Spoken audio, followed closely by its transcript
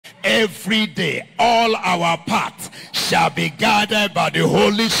Every day, all our paths shall be guided by the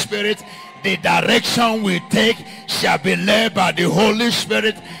Holy Spirit. The direction we take shall be led by the Holy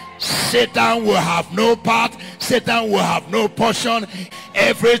Spirit. Satan will have no part. Satan will have no portion.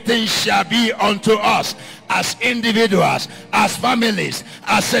 Everything shall be unto us as individuals, as families,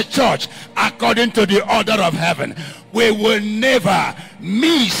 as a church, according to the order of heaven. We will never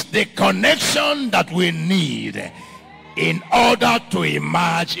miss the connection that we need in order to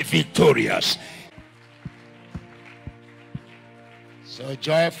emerge victorious. So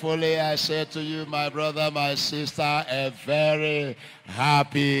joyfully I say to you, my brother, my sister, a very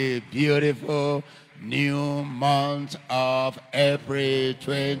happy, beautiful new month of April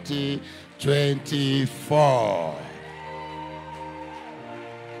 2024.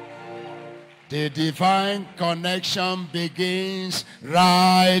 The divine connection begins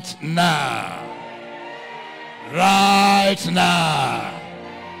right now. Right now.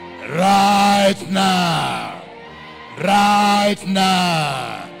 Right now. Right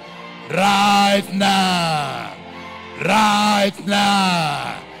now. Right now. Right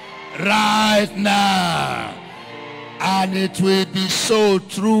now. Right now. And it will be so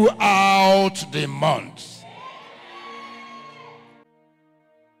throughout the month.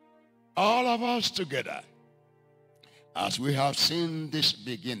 All of us together, as we have seen this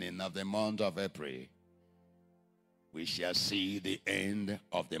beginning of the month of April, we shall see the end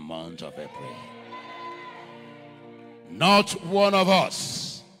of the month of April. Not one of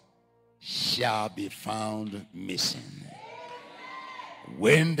us shall be found missing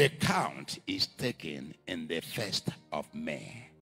when the count is taken in the 1st of May.